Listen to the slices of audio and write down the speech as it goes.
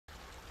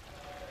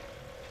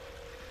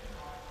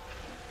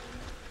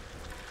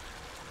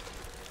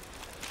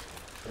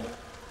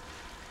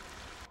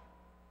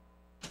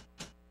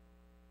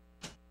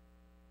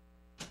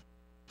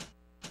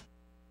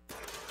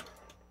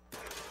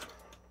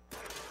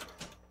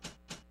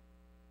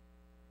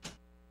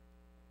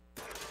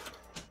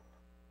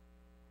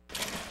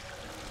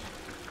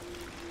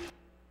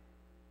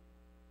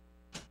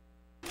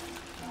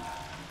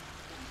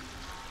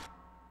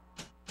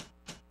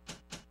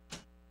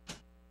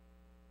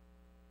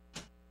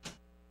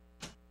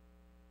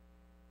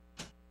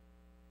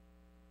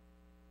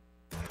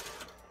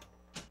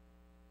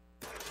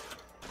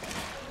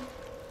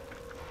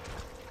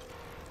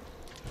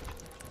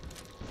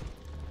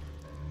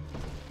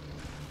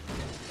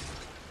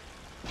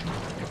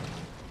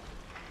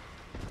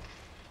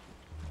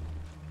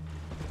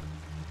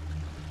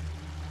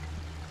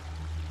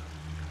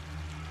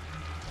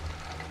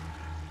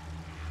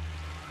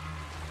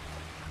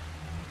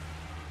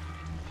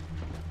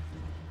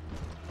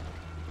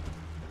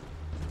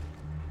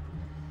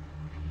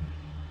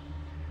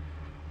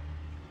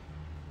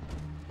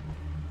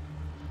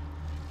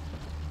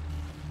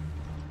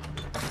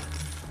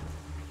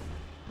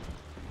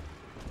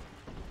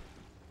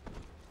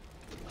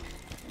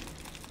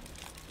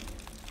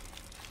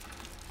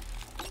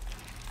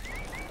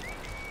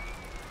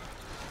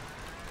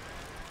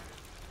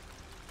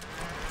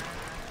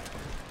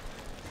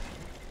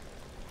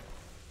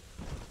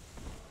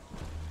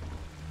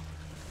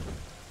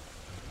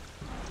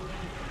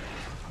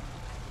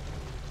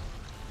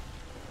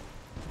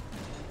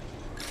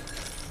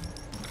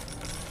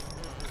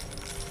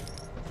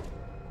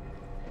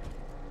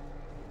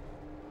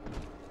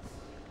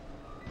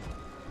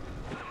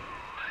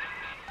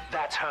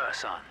That's her,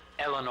 son,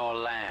 Eleanor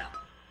Lamb.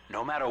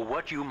 No matter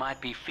what you might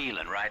be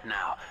feeling right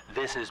now,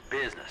 this is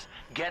business.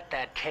 Get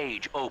that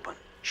cage open.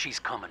 She's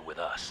coming with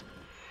us.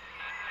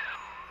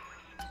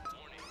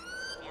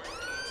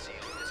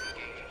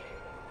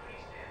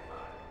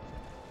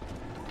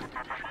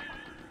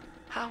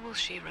 How will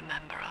she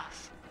remember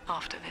us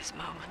after this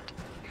moment?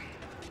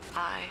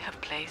 I have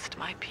placed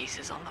my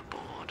pieces on the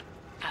board,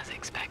 as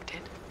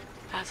expected,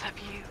 as have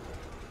you.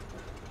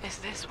 Is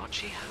this what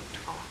she hoped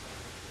for?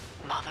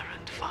 Mother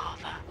and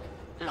father,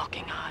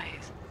 locking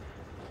eyes.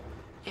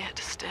 Yet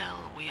still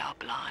we are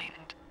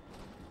blind.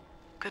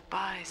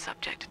 Goodbye,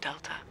 Subject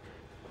Delta.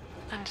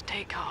 And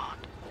take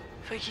heart,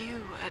 for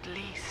you, at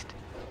least,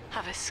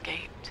 have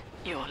escaped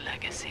your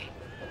legacy.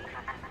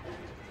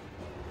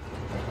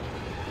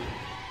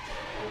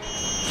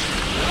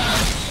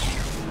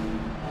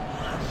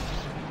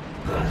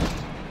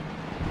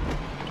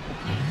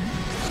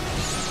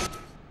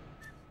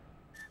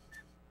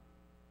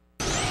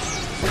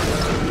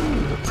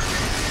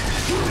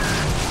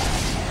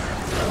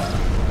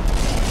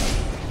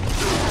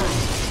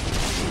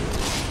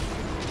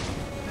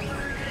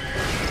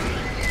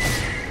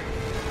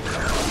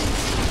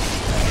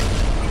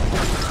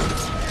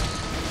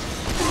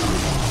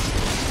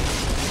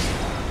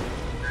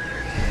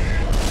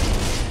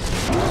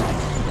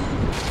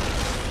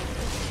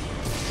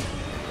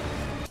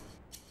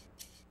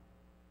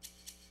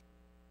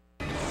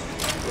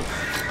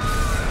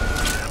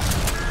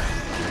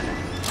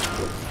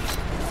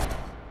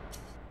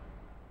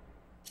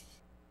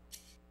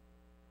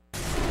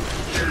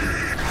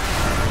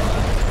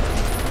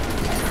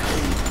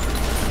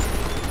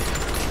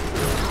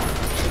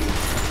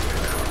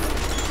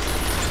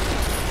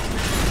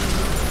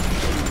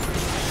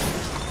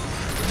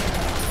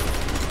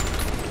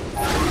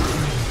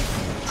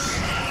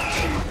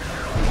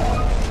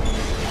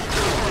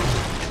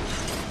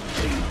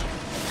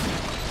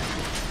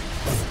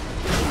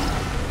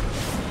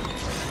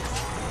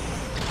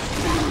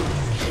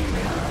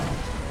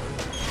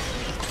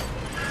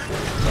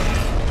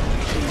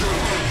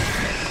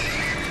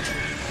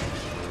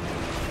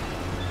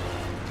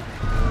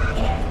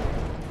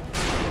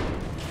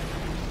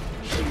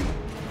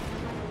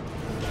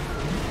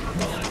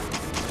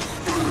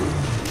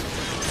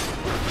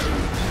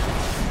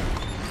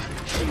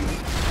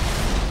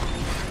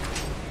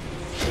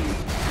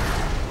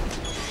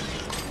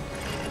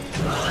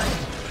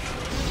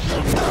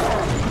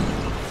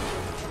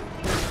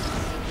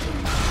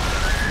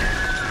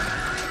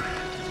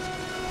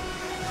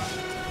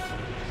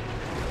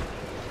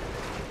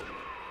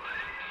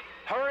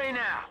 Hurry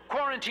now!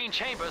 Quarantine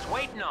chamber's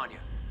waiting on you.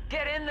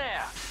 Get in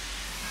there!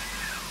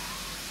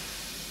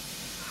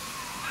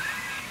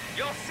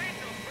 Your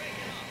signal's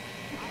breaking up.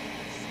 I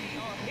can see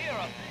or hear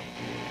a thing.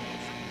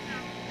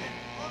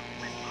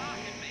 Something's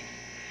blocking me.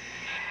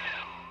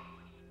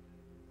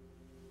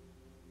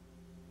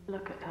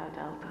 Look at her,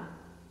 Delta.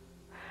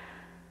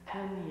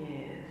 10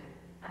 years,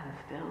 and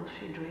still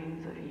she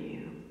dreams of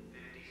you.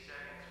 50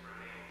 seconds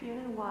remaining. Do you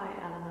know why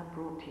Eleanor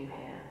brought you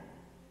here?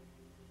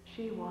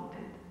 She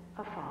wanted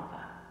a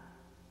father.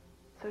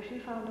 So she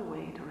found a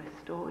way to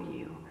restore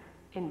you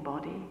in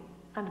body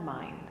and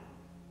mind.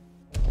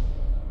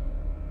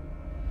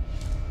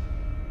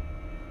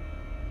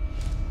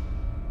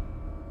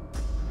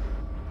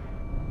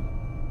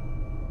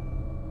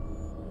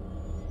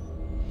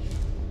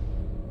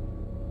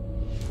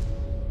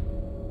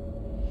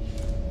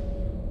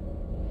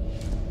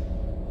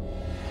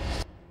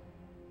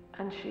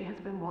 And she has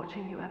been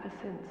watching you ever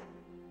since,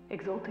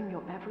 exalting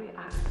your every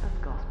act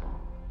as gospel.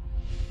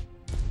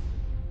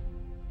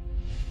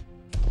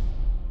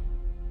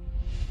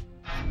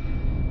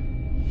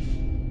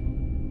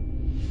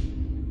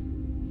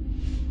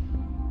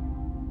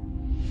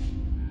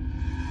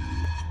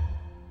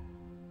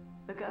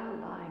 The girl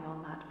lying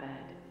on that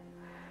bed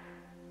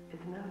is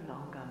no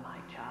longer my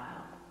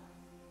child,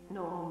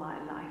 nor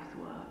my life's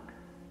work.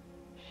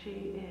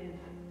 She is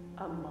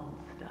a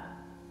monster,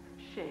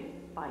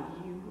 shaped by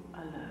you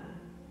alone,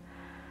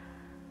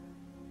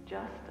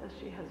 just as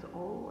she has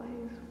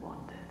always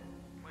wanted.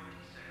 20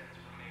 seconds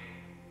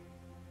remaining.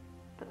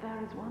 But there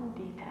is one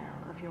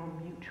detail of your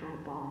mutual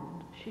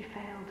bond she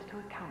failed to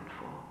account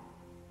for.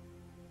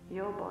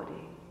 Your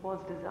body was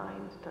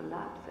designed to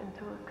lapse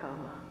into a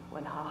coma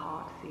when her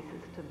heart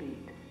ceases to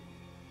beat.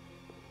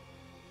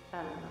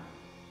 Eleanor,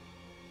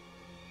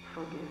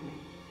 forgive me.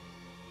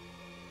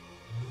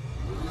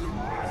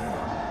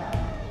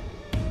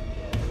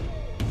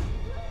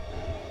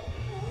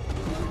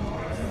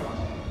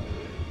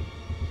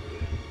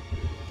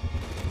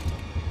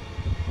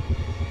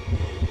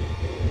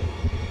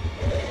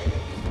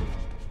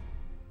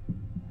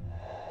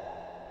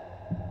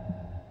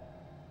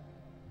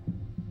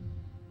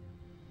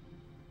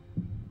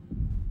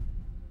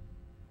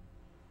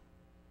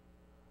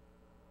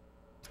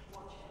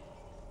 Watch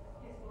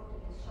it. His body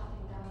is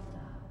shutting down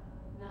now,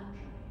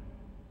 naturally.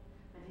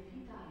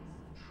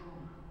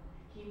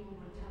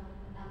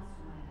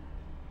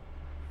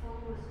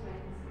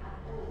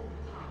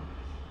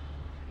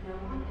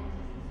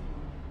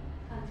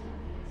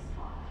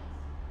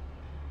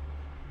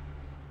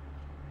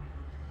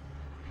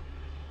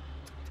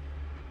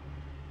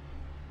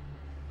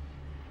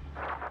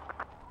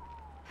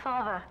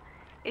 Father,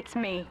 it's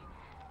me,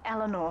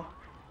 Eleanor.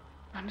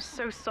 I'm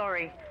so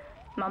sorry.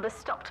 Mother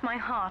stopped my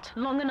heart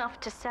long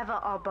enough to sever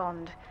our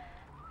bond.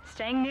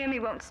 Staying near me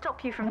won't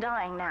stop you from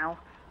dying now.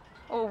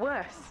 Or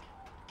worse.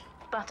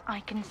 But I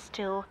can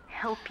still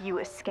help you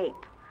escape.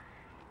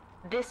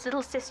 This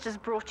little sister's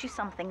brought you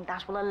something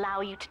that will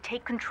allow you to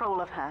take control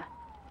of her.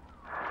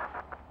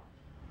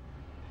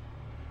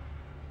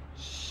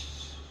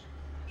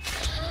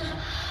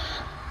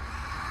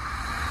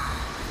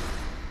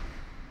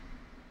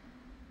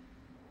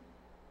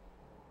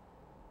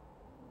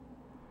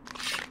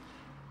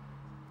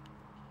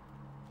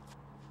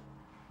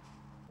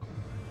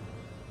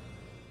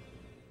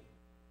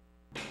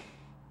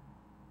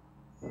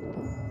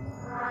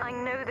 I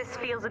know this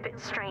feels a bit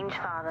strange,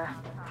 Father,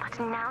 but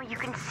now you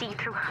can see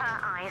through her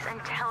eyes and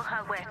tell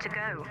her where to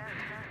go.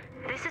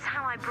 This is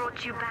how I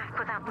brought you back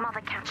without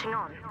Mother catching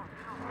on.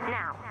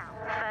 Now,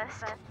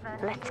 first,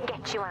 let's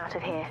get you out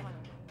of here.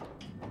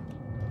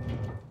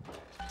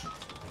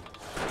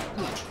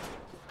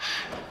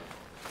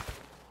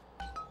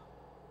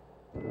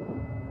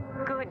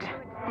 Good.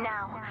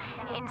 Now,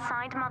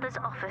 inside Mother's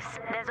office,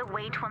 there's a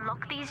way to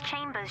unlock these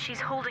chambers she's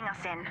holding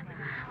us in.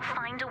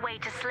 Find a way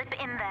to slip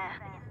in there.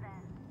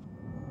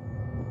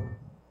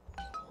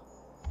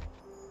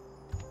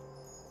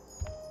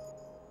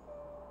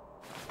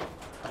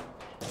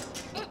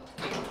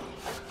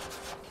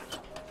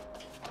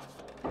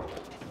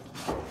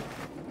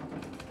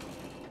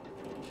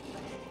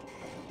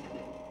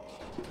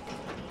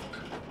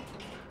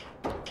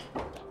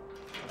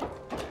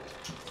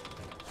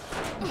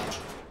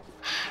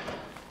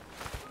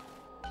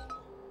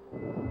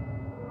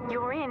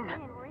 You're in.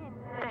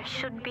 There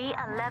should be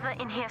a lever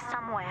in here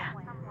somewhere.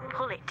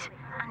 Pull it,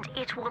 and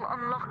it will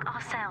unlock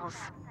our cells.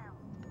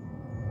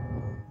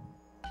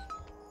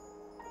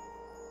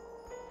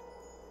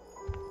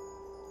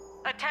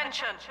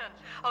 Attention!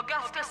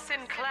 Augustus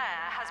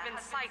Sinclair has been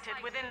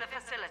sighted within the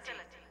facility.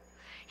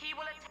 He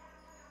will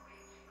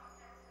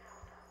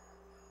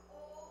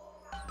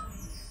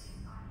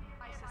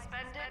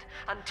suspended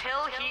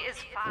until he is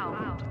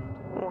found.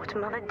 What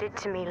Mother did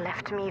to me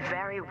left me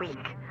very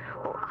weak,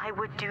 or I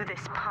would do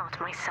this part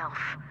myself.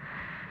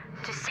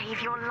 To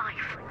save your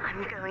life,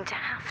 I'm going to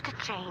have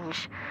to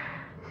change,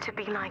 to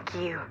be like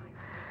you.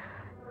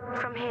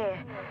 From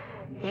here,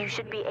 you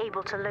should be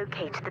able to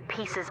locate the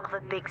pieces of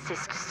a big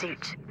sister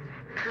suit.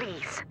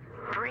 Please,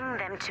 bring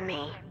them to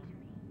me.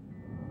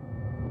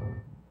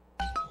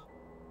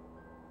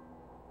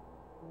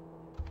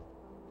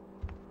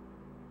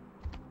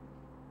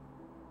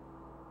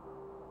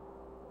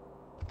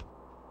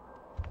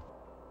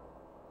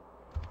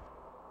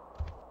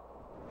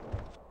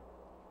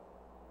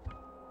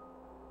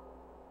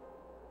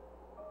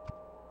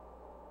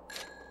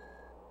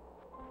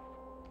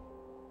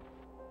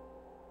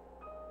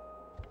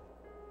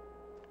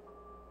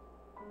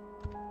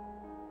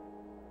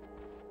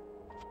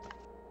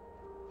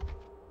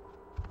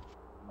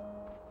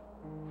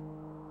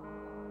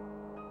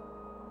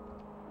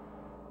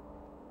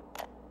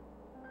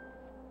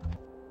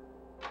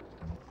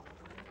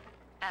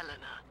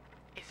 Eleanor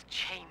is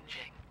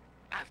changing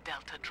as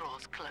Delta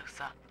draws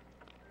closer.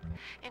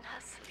 In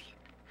her sleep,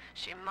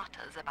 she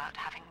mutters about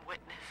having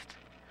witnessed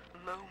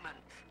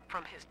moments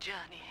from his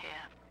journey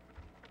here.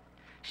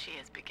 She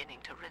is beginning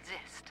to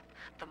resist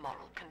the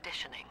moral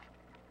conditioning.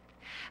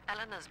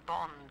 Eleanor's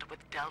bond with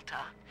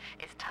Delta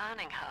is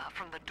turning her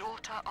from the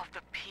daughter of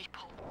the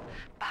people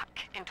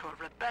back into a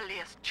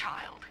rebellious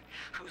child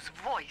whose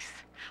voice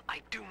I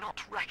do not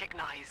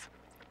recognize.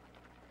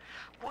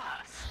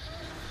 Worse,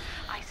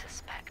 I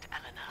suspect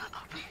Eleanor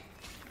of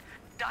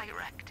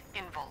direct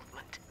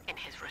involvement in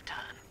his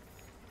return.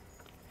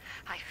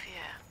 I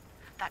fear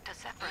that to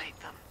separate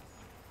them,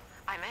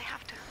 I may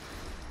have to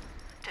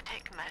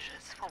take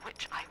measures for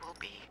which I will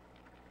be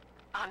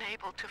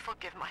unable to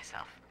forgive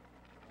myself.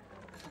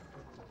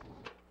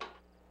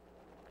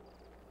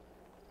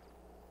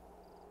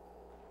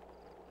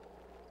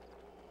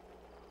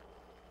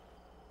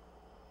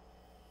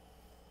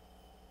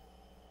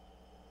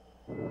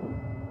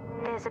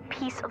 There's a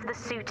piece of the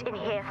suit in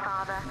here,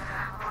 Father.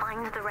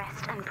 Find the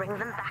rest and bring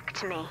them back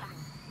to me.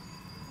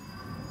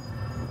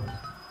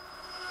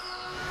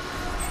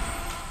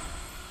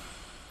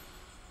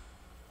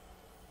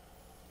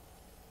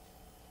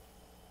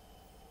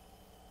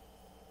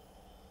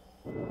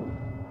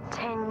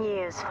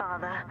 Years,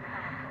 Father.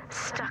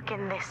 Stuck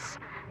in this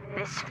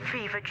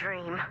fever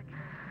dream.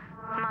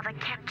 Mother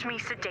kept me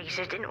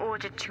sedated in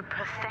order to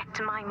perfect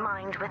my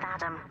mind with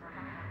Adam.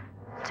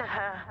 To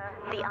her,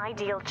 the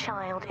ideal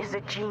child is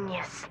a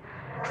genius,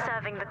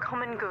 serving the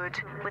common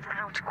good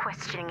without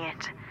questioning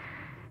it.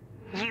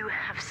 You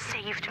have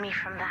saved me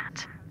from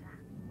that.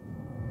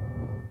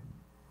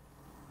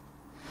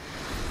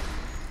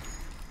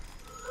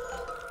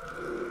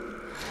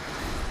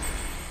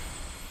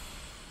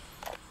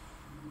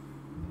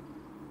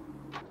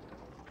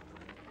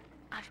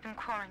 I've been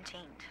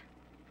quarantined,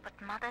 but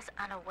Mother's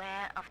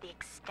unaware of the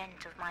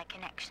extent of my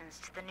connections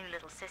to the new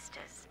little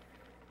sisters.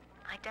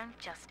 I don't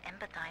just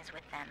empathize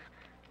with them.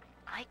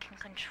 I can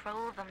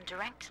control them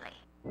directly.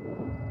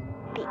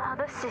 The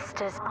other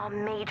sisters are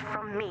made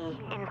from me,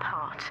 in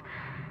part.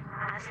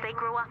 As they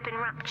grow up in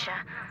Rapture,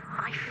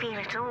 I feel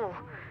it all.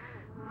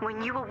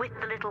 When you were with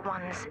the little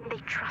ones, they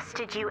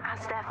trusted you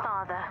as their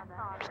father,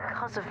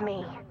 because of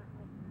me.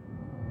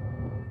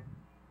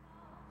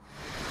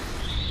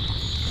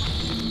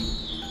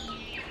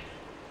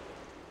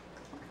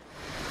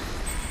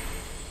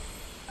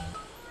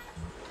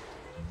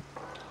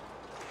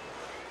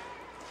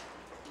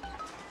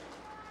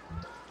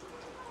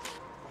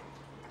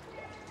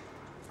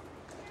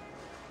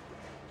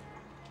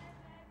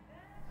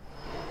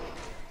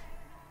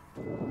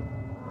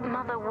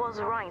 Mother was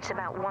right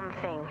about one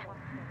thing.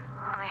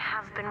 I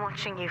have been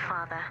watching you,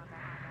 Father,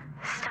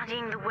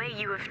 studying the way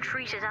you have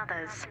treated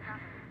others,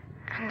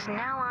 and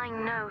now I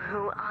know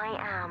who I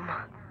am.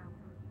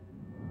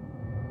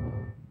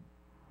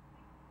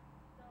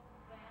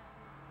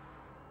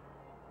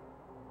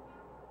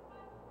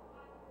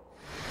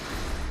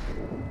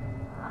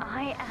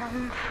 I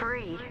am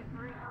free.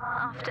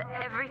 After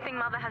everything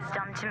Mother has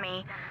done to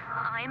me,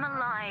 I am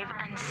alive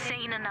and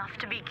sane enough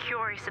to be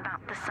curious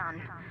about the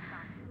sun.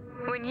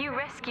 When you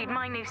rescued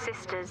my new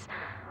sisters,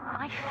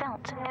 I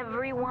felt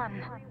every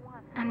one,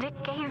 and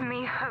it gave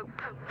me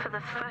hope for the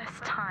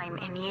first time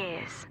in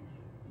years.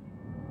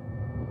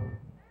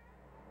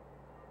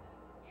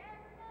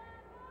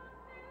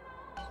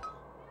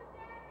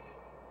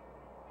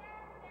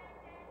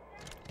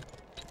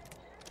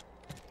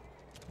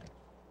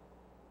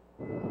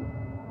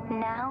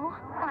 Now,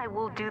 I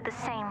will do the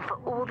same for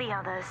all the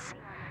others,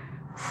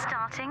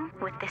 starting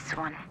with this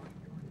one.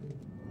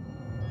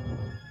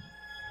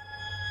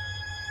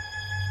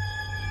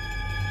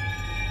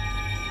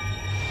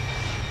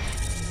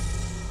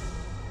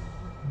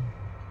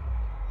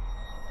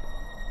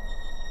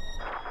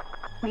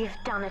 We've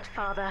done it,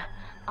 Father.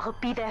 I'll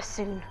be there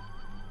soon.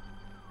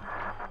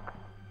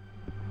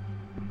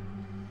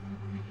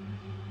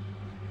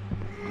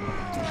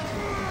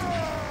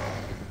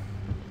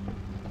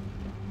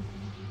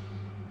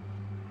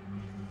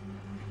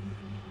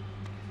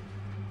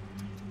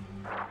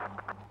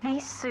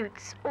 These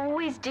suits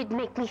always did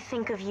make me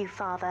think of you,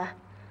 Father.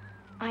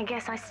 I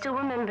guess I still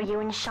remember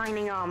you in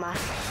shining armor.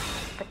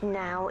 But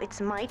now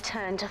it's my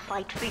turn to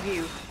fight for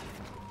you.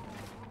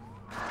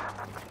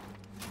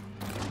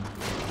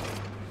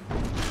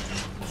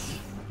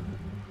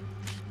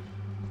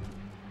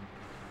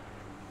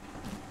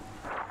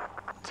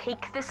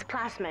 Take this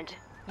plasmid.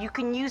 You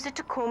can use it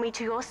to call me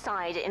to your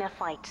side in a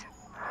fight.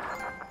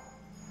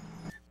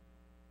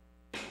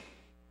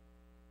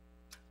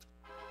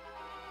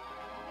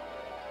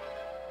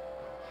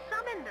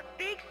 Summon the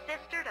big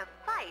sister to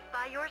fight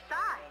by your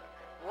side.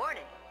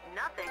 Warning,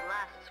 nothing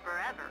lasts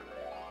forever.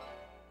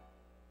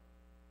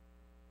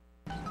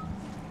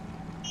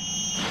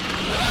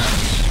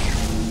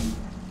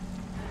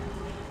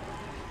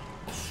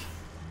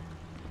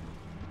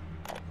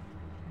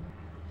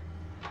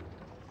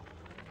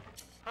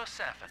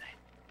 Persephone,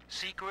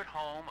 secret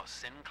home of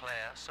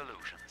Sinclair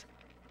Solutions.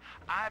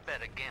 I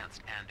bet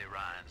against Andy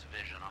Ryan's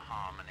vision of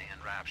harmony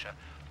and rapture,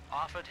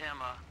 offered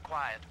him a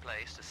quiet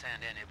place to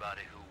send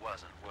anybody who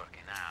wasn't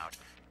working out,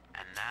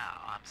 and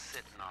now I'm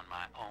sitting on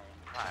my own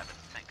private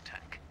think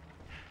tank.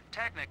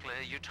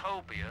 Technically,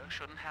 Utopia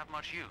shouldn't have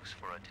much use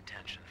for a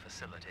detention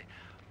facility,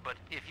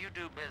 but if you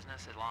do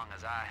business as long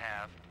as I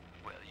have,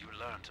 well, you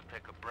learn to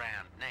pick a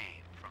brand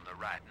name from the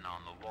writing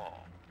on the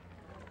wall.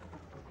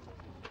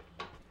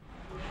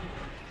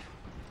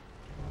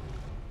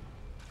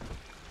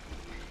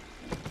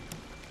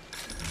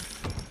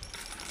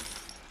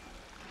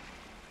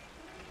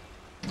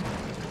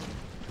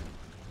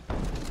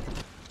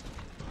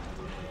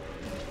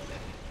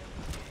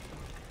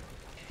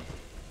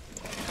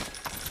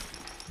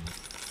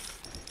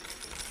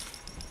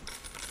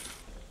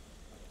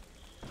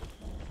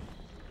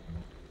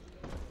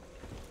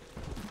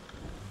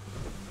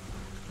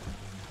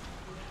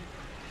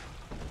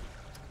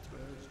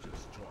 Let's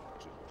just talk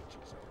to each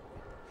other.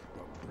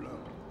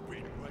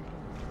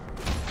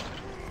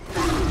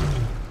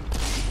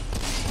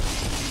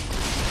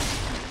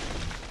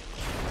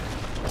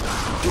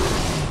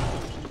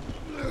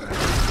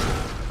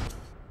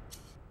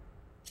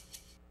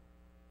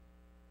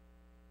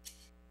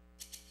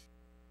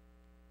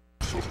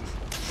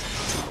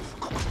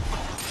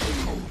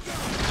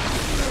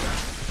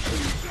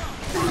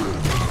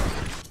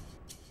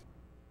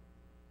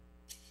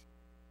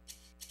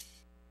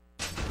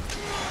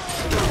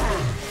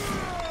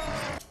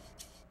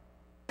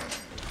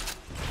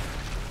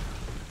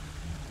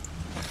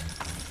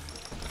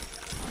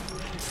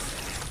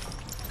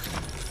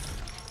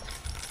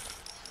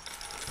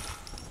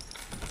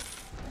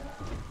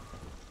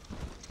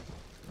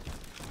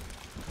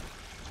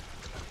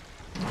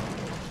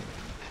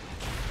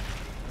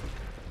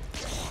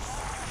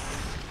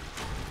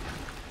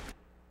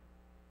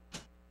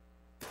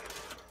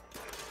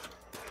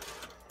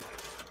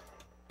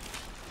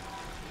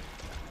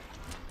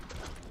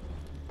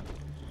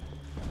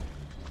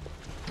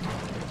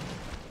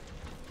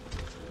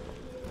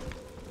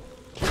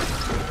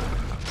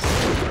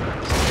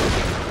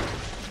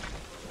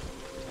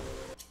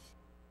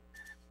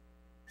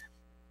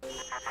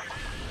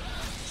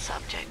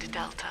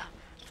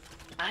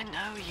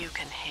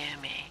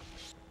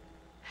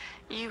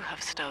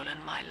 have stolen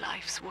my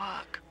life's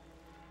work,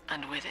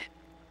 and with it,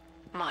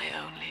 my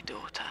only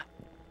daughter.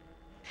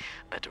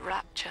 But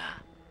Rapture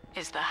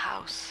is the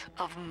house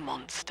of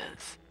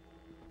monsters.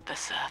 The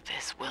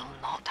surface will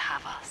not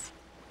have us.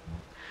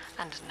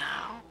 And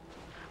now,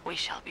 we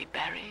shall be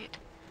buried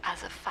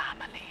as a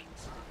family,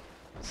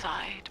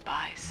 side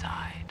by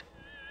side.